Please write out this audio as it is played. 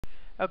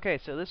Okay,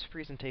 so this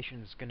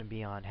presentation is going to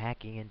be on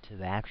hacking into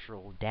the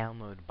actual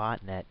download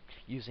botnet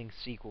using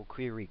SQL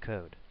query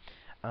code.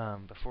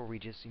 Before we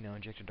just,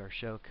 injected our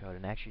shell code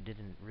and actually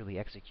didn't really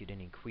execute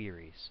any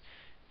queries.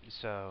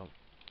 So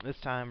this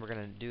time we're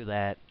going to do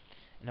that,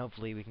 and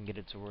hopefully we can get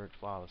it to work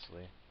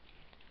flawlessly.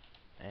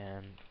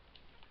 And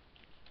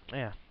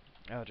yeah,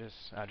 I'll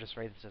just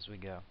write this as we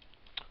go.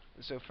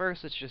 So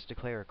first, let's just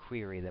declare a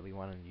query that we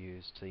want to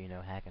use to,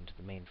 hack into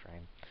the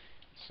mainframe.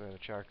 So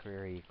char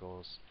query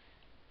equals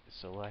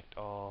select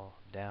all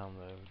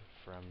download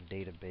from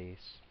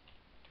database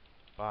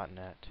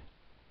botnet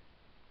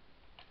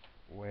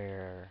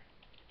where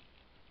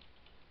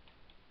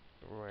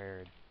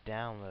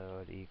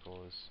download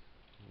equals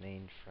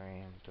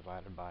mainframe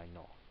divided by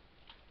null,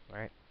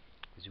 right?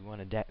 Because we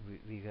want to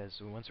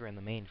because once we're in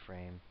the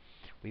mainframe,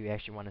 we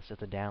actually want to set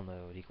the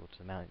download equal to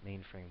the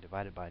mainframe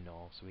divided by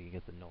null, so we can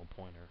get the null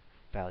pointer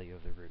value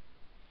of the root,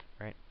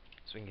 right?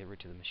 So we can get root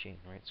to the machine,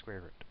 right?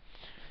 Square root.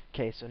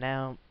 Okay, so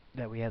now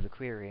that we have the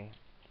query,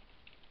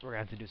 we're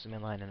going to have to do some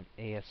inline and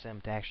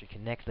ASM to actually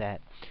connect that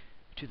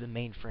to the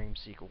mainframe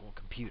SQL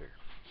computer.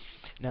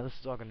 Now this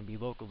is all going to be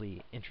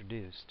locally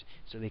introduced,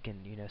 so we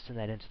can, send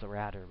that into the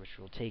router, which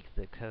will take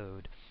the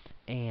code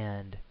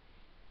and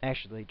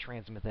actually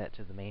transmit that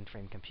to the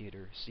mainframe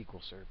computer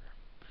SQL server.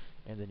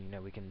 And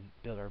then, we can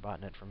build our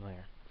botnet from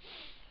there.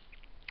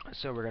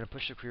 So we're going to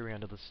push the query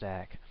onto the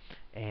stack,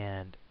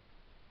 and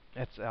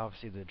that's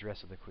obviously the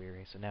address of the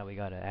query. So now we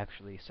got to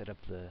actually set up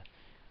the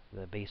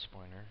base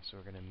pointer. So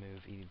we're going to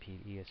move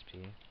EBP to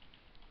ESP.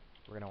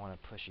 We're going to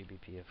want to push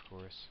EBP, of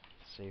course,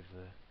 to save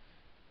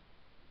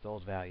the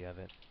old value of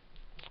it.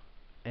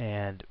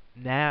 And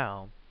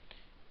now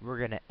we're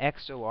going to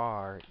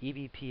XOR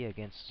EBP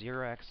against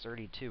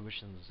 0x32,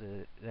 which is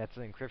that's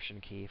the encryption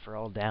key for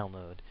all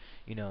download,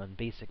 in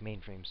basic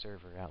mainframe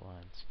server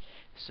outlines.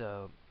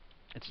 So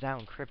it's now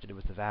encrypted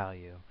with the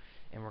value,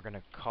 and we're going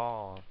to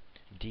call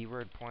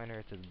dword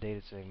pointer to the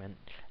data segment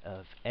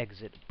of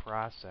exit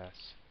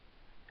process,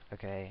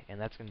 okay, and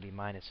that's going to be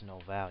minus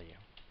null value.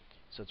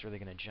 So it's really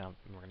going to jump,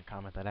 and we're going to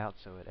comment that out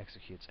so it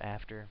executes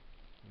after.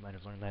 You might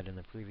have learned that in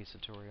the previous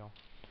tutorial.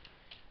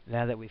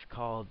 Now that we've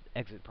called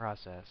exit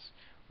process,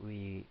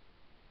 we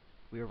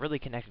are really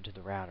connected to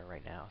the router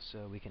right now,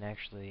 so we can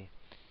actually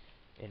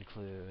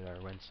include our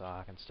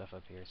WinSock and stuff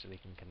up here so we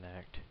can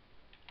connect.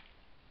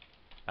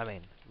 I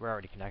mean, we're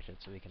already connected,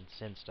 so we can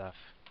send stuff.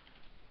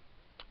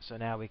 So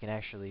now we can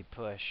actually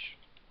push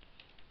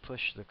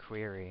the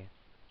query,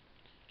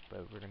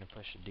 but we're going to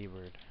push a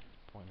dword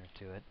pointer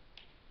to it.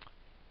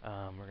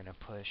 We're going to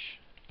push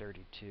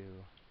 0x32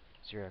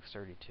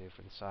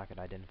 for the socket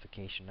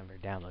identification number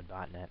download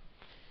botnet,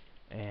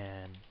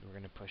 and we're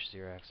going to push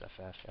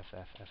 0xFF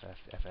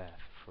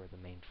for the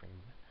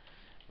mainframe.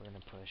 We're going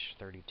to push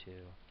 32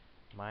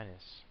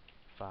 minus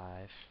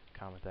 5,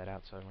 comment that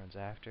out so it runs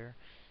after,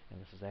 and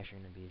this is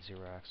actually going to be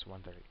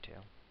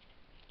 0x132.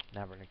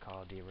 Now we're going to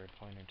call dword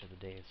pointer to the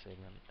data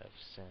segment of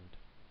send.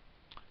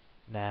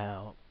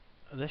 Now,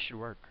 this should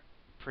work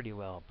pretty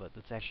well, but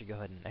let's actually go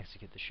ahead and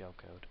execute the shell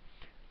code.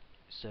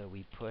 So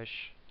we're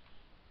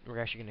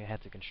actually going to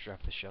have to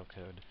construct the shell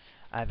code.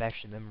 I've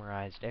actually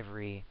memorized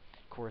every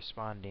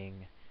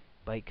corresponding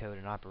bytecode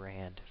and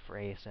operand for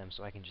ASM,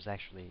 so I can just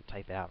actually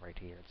type it out right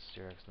here. It's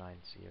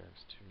 0x9,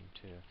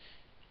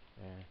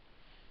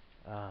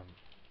 0x22.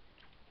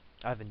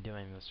 I've been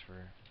doing this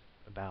for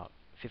about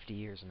 50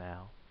 years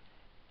now,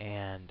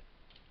 and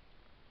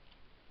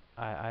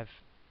I've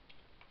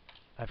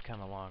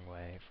come a long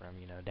way from,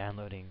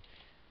 downloading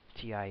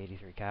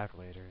TI-83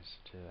 calculators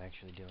to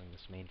actually doing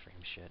this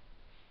mainframe shit.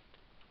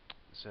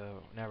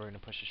 So now we're going to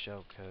push the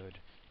shell code,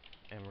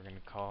 and we're going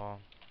to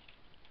call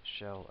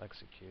shell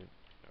execute,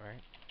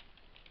 right?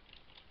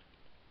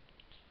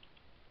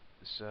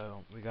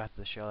 So we got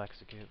the shell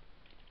execute.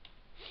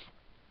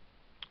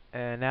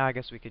 And now I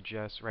guess we could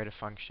just write a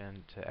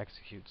function to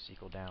execute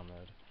SQL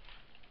download.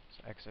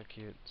 So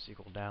execute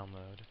SQL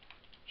download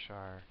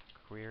char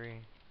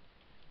query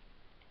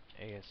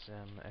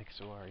ASM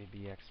XOR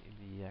EBX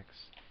EBX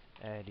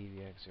add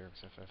EBX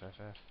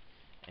 0xFFFF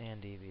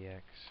and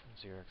EBX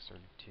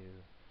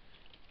 0x32,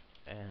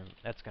 and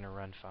that's gonna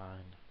run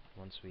fine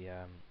once we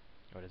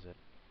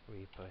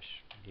we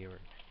push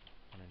dword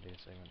on a data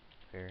segment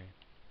query.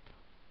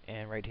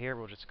 And right here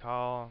we'll just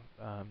call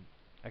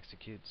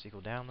execute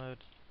SQL download,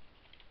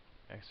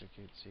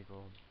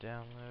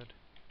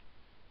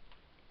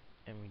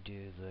 and we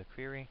do the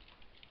query.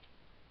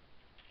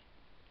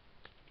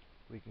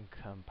 We can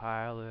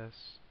compile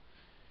this.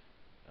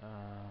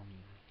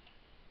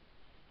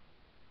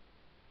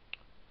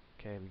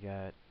 Okay, we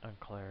got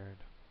uncleared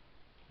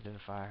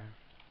identifier.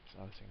 It's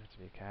obviously going to have to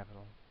be a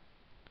capital.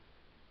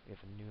 We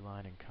have a new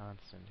line and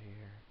constant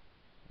here.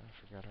 I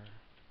forgot our...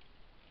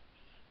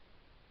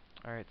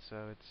 Alright,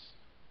 so it's...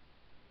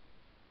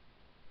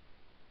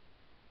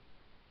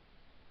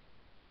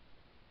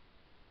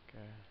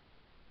 Okay.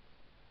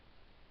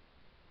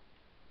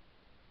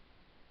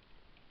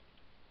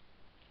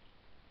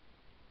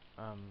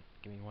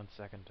 Give me 1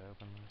 second to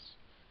open this.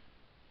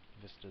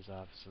 Vista's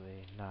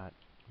obviously not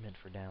meant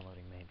for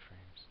downloading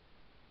mainframes.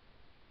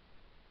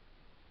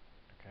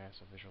 Okay,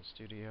 so Visual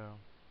Studio,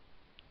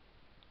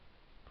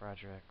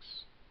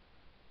 projects,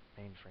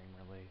 mainframe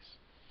release.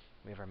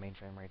 We have our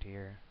mainframe right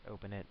here.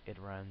 Open it, it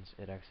runs,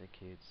 it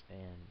executes,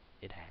 and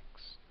it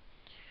hacks.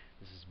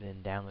 This has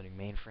been Downloading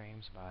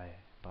Mainframes by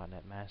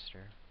Botnet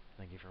Master.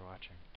 Thank you for watching.